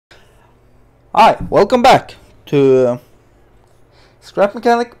Hi, welcome back to Scrap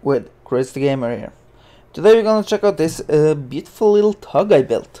Mechanic with Chris the Gamer here. Today we're gonna check out this beautiful little tug I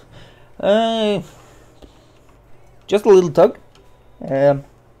built. Just a little tug. I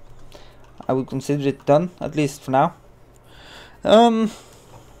would consider it done, at least for now. It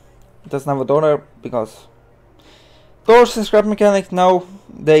doesn't have a door there because doors in Scrap Mechanic now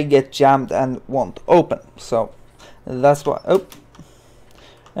they get jammed and won't open. So that's why.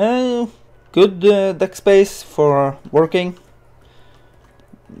 Good deck space for working.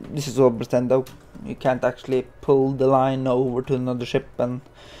 This is all pretend though. You can't actually pull the line over to another ship and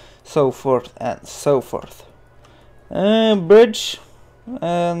so forth and so forth. Bridge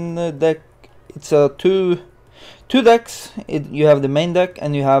and deck. It's a two decks. You have the main deck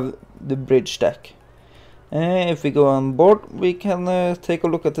and you have the bridge deck. If we go on board, we can take a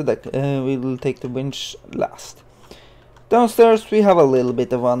look at the deck. We will take the winch last. Downstairs we have a little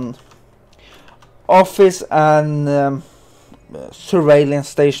bit of an office and surveillance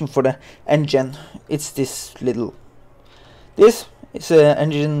station for the engine. It's this little. This is an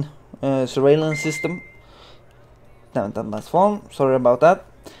engine surveillance system. Haven't done that one. Sorry about that.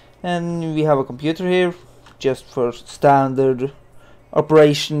 And we have a computer here, just for standard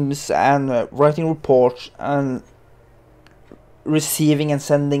operations and writing reports and receiving and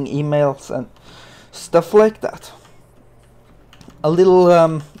sending emails and stuff like that. A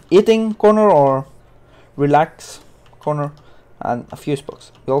little eating corner or relax corner and a fuse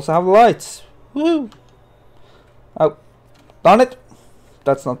box. We also have lights. Woo! Oh, darn it!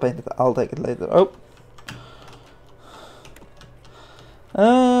 That's not painted. I'll take it later.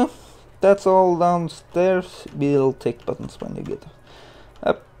 That's all downstairs. We'll take buttons when you get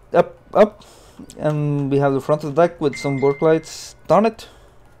up. And we have the front of the deck with some work lights. Darn it!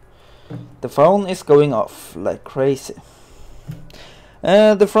 The phone is going off like crazy.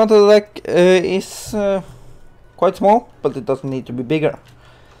 The front of the deck is quite small, but it doesn't need to be bigger.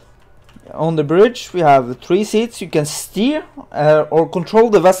 On the bridge we have 3 seats. You can steer or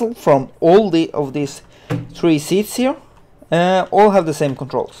control the vessel from all of these 3 seats here. All have the same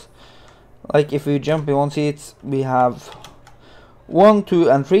controls. Like if we jump in one seat, we have 1,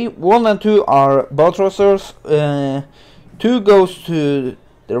 2 and 3. 1 and 2 are bow thrusters. 2 goes to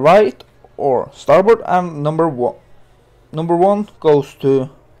the right or starboard, and number 1 goes to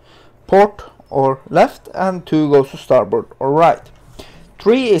port or left, and 2 goes to starboard or right.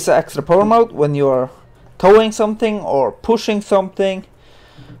 3 is an extra power mode when you are towing something or pushing something,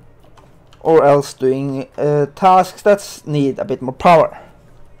 or else doing tasks that need a bit more power.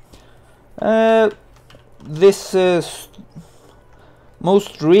 This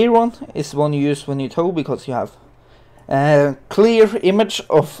most rear one is one you use when you tow, because you have clear image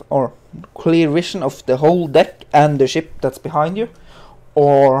of or clear vision of the whole deck and the ship that's behind you,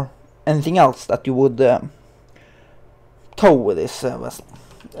 or anything else that you would tow with this vessel.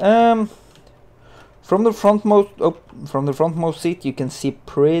 From the frontmost seat you can see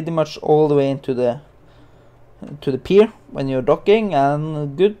pretty much all the way into the pier when you're docking,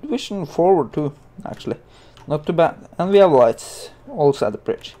 and good vision forward too, actually, not too bad. And we have lights also at the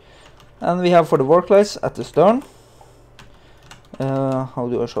bridge, and we have for the work lights at the stern. How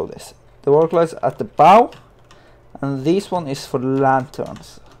do I show this? The work lights at the bow, and this one is for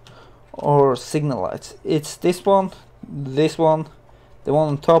lanterns or signal lights. It's this one, the one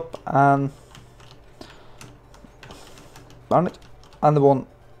on top, and darn it, and the one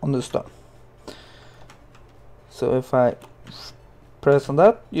on the stern. So if I press on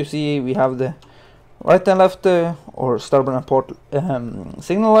that, you see we have the right and left or starboard and port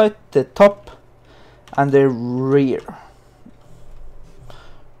signal light, the top and the rear.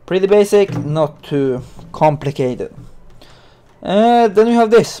 Pretty basic, not too complicated. Then you have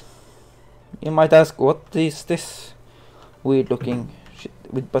this. You might ask, what is this weird looking shit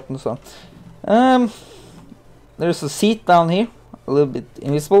with buttons on? There's a seat down here, a little bit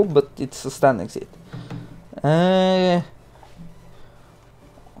invisible, but it's a standing seat.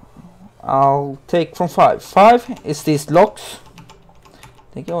 I'll take from 5. 5 is these locks.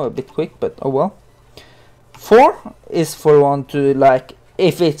 They go a bit quick, but oh well. 4 is for one to, like,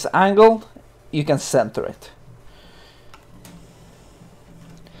 if it's angled, you can center it.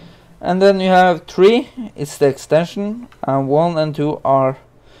 And then you have 3, it's the extension, and 1 and 2 are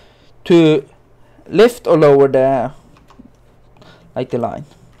to lift or lower the line.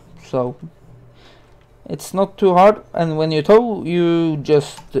 So it's not too hard, and when you tow, you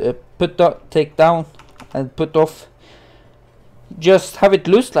just take down and put off. Just have it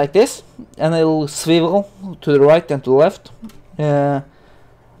loose like this, and it'll swivel to the right and to the left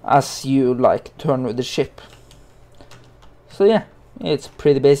as you like turn with the ship. So yeah, It's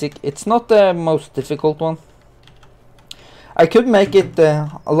pretty basic. It's not the most difficult one. I could make it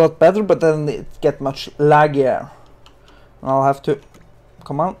a lot better, but then it get much laggier. I'll have to,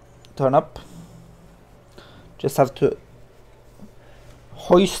 come on, turn up. Just have to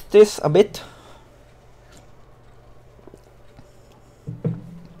hoist this a bit.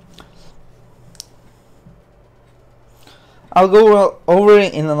 I'll go over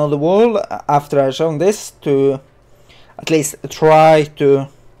in another world after I've shown this to at least try to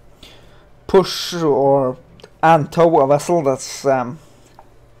push and tow a vessel that's a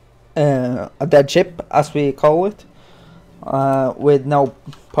dead ship, as we call it, with no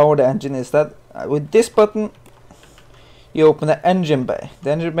power. The engine is dead. With this button you open the engine bay.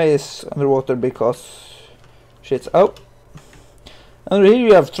 The engine bay is underwater because shit's out. Under here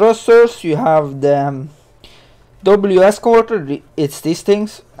you have thrusters, you have the WS converter, it's these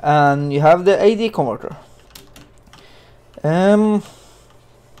things, and you have the AD converter.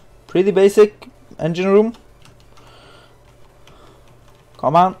 Pretty basic engine room.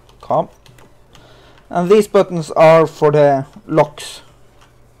 Come on, come. And these buttons are for the locks,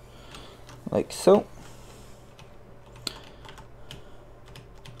 like so.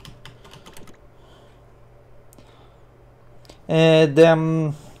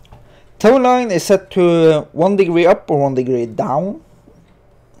 The tow line is set to 1 degree up or 1 degree down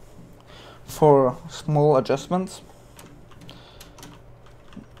for small adjustments.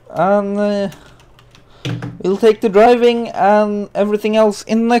 And we'll take the driving and everything else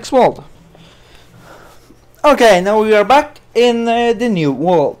in the next world. Okay, now we are back in the new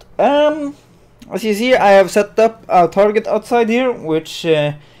world. As you see, I have set up a target outside here, which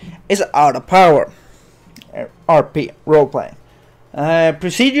is out of power. RP, role-playing.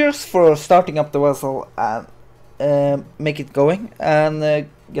 Procedures for starting up the vessel and make it going and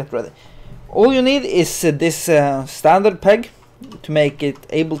get ready. All you need is this standard peg to make it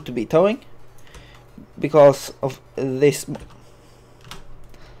able to be towing, because of this,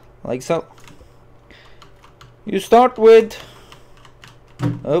 like so. You start with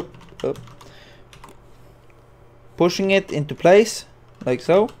pushing it into place, like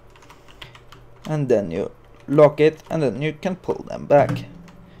so, and then you lock it, and then you can pull them back,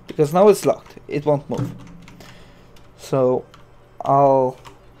 because now it's locked, it won't move. So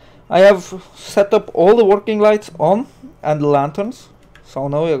I have set up all the working lights on and the lanterns, so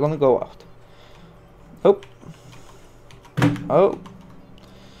now we're gonna go out.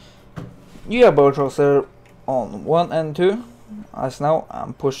 You have bow thruster on 1 and 2, as now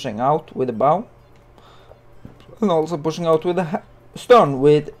I'm pushing out with the bow, and also pushing out with the stern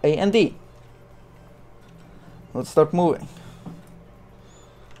with A and D. Let's start moving.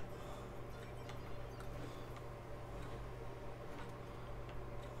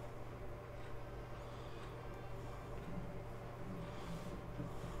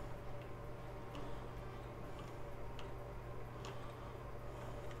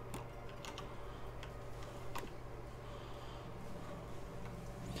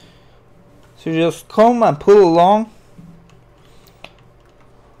 So you just come and pull along.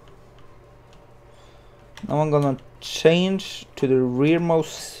 Now I'm gonna change to the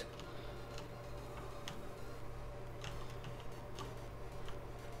rearmost.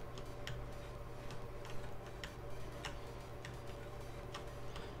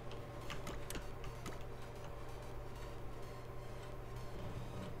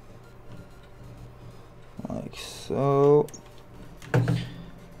 Like so.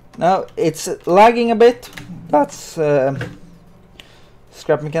 Now it's lagging a bit. That's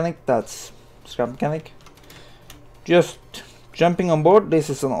scrap mechanic. That's scrap mechanic. Just jumping on board.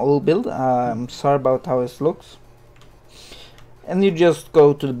 This is an old build. I'm sorry about how it looks. And you just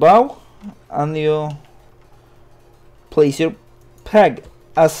go to the bow and you place your peg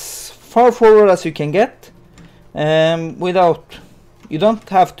as far forward as you can get, without, you don't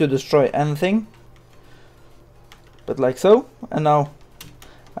have to destroy anything, but like so. And now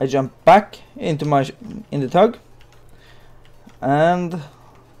I jump back into in the tug, and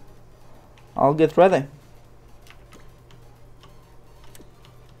I'll get ready.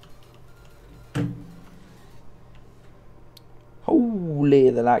 Holy,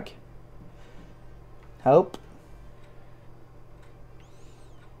 the lag. Help.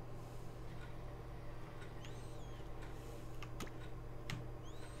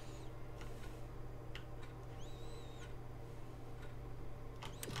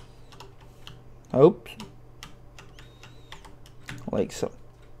 Oops. Like so.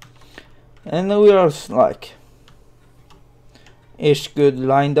 And now we are like ish good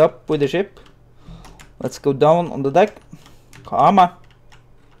lined up with the ship. Let's go down on the deck. Come on.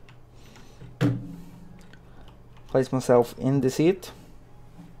 place myself in the seat.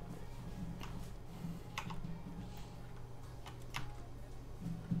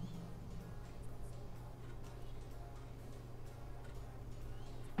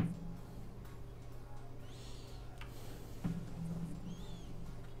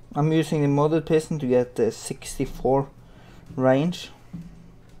 I'm using the modded piston to get the 64 range.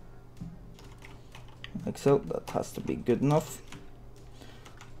 Like so, that has to be good enough.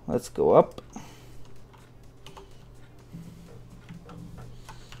 Let's go up.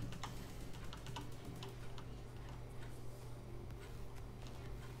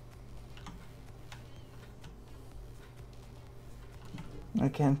 I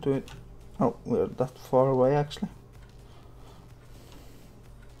can't do it. Oh, we're that far away actually.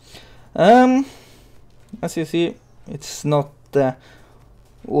 As you see, it's not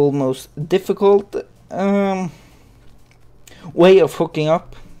almost difficult way of hooking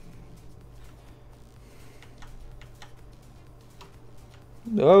up.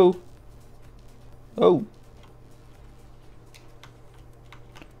 Oh. Oh.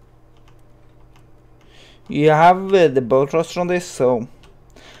 You have the bow thruster on this, so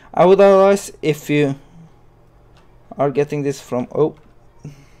I would advise, if you are getting this from... Oh.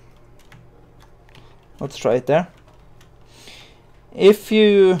 Let's try it there. If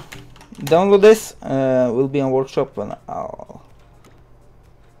you download this, will be on workshop and I'll...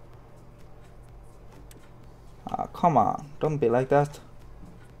 come on, don't be like that.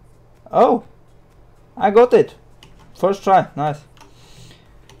 Oh, I got it. First try, nice.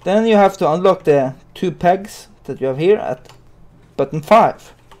 Then you have to unlock the 2 pegs that you have here at button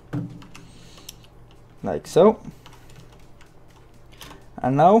 5. Like so.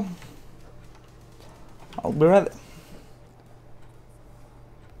 And now I'll be ready.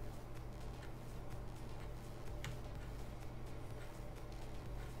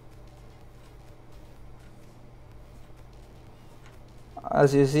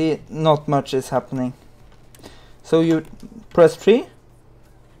 As you see, not much is happening. So you press 3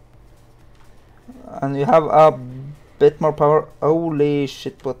 and you have a bit more power. Holy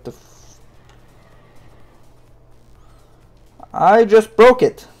shit, what the I just broke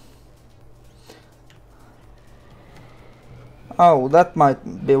it. Oh, that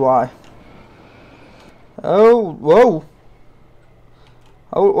might be why. Oh, whoa.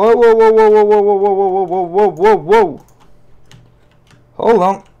 Oh, whoa, whoa, whoa, whoa, whoa, whoa, whoa, whoa, whoa, whoa, whoa, whoa. Hold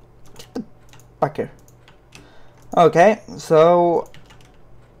on. Get the back here. Okay, so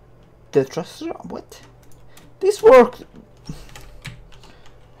the thruster. What? This worked.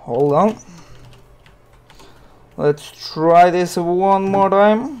 Hold on. Let's try this one more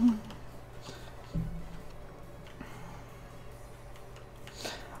time.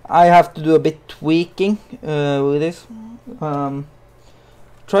 I have to do a bit tweaking with this.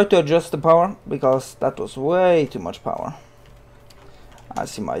 Try to adjust the power because that was way too much power.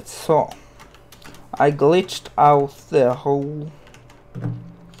 As you might saw, I glitched out the whole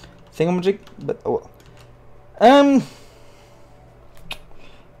thingamajig, but oh well.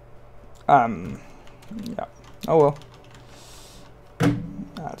 Yeah. Oh well.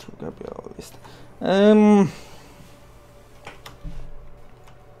 That's gonna be all this.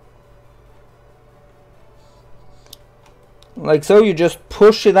 Like so, you just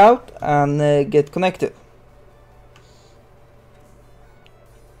push it out and get connected.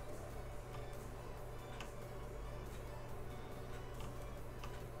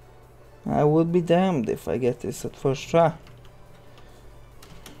 I would be damned if I get this at first try.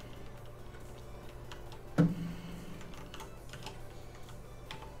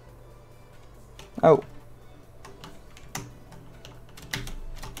 Oh.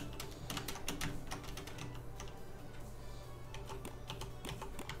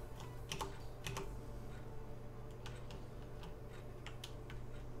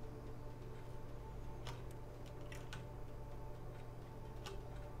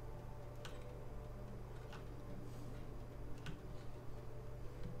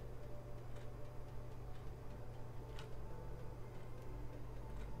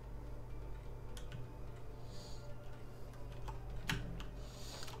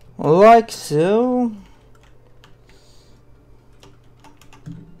 Like so.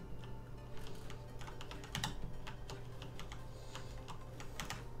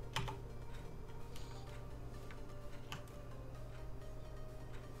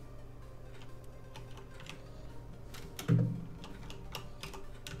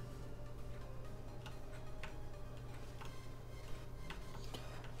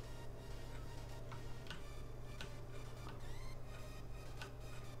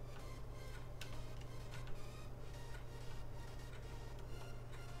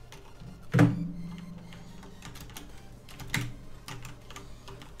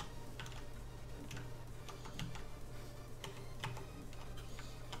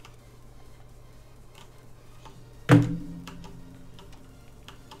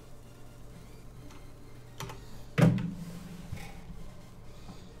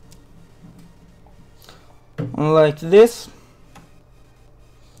 like this.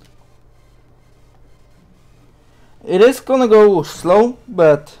 It is gonna go slow,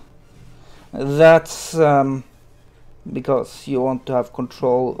 but that's because you want to have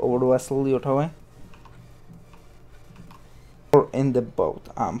control over the vessel you're towing. Or in the boat.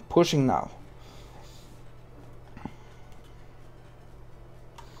 I'm pushing now.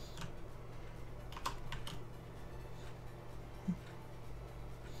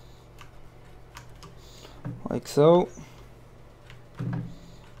 Like so.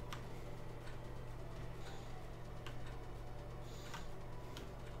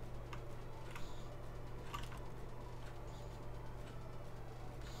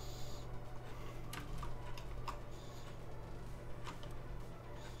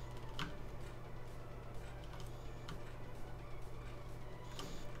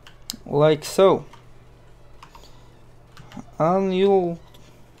 Like so. And you'll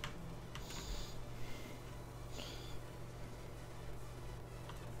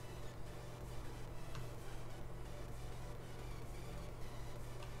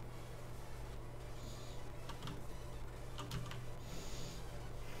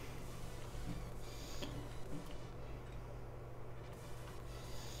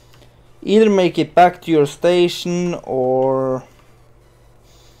either make it back to your station or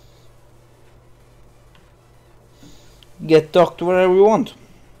get docked wherever you want.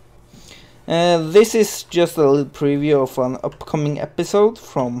 This is just a little preview of an upcoming episode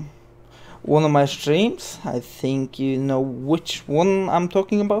from one of my streams. I think you know which one I'm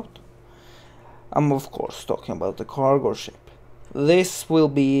talking about. I'm of course talking about the cargo ship. This will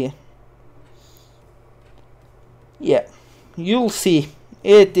be... yeah, you'll see.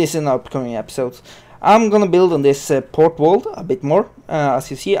 It is in upcoming episodes. I'm gonna build on this port wall a bit more.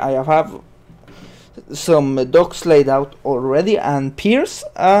 As you see, I have some docks laid out already and piers,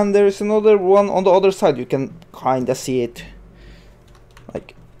 and there is another one on the other side. You can kinda see it,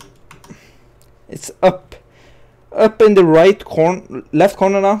 like it's up in the left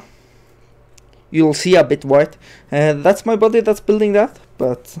corner now. You'll see a bit white. That's my buddy that's building that,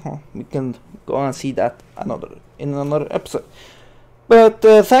 but we can go and see that in another episode. But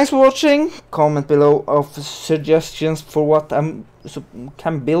thanks for watching. Comment below of suggestions for what I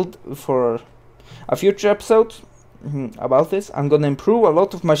can build for a future episode about this. I'm gonna improve a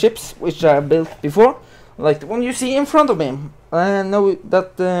lot of my ships which I built before, like the one you see in front of me. I know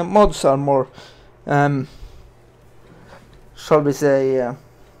that the mods are more shall we say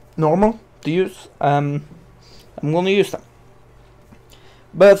normal to use. I'm gonna use them.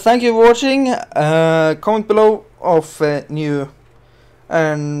 But thank you for watching. Comment below of new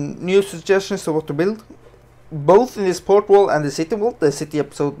suggestions of what to build, both in this port wall and the city wall. The city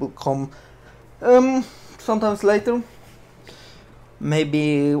episode will come sometimes later,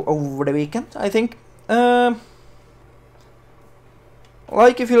 maybe over the weekend, I think. Like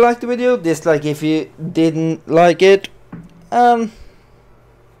if you liked the video, dislike if you didn't like it,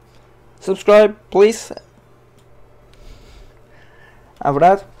 subscribe please. After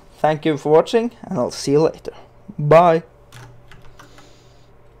that, thank you for watching and I'll see you later. Bye.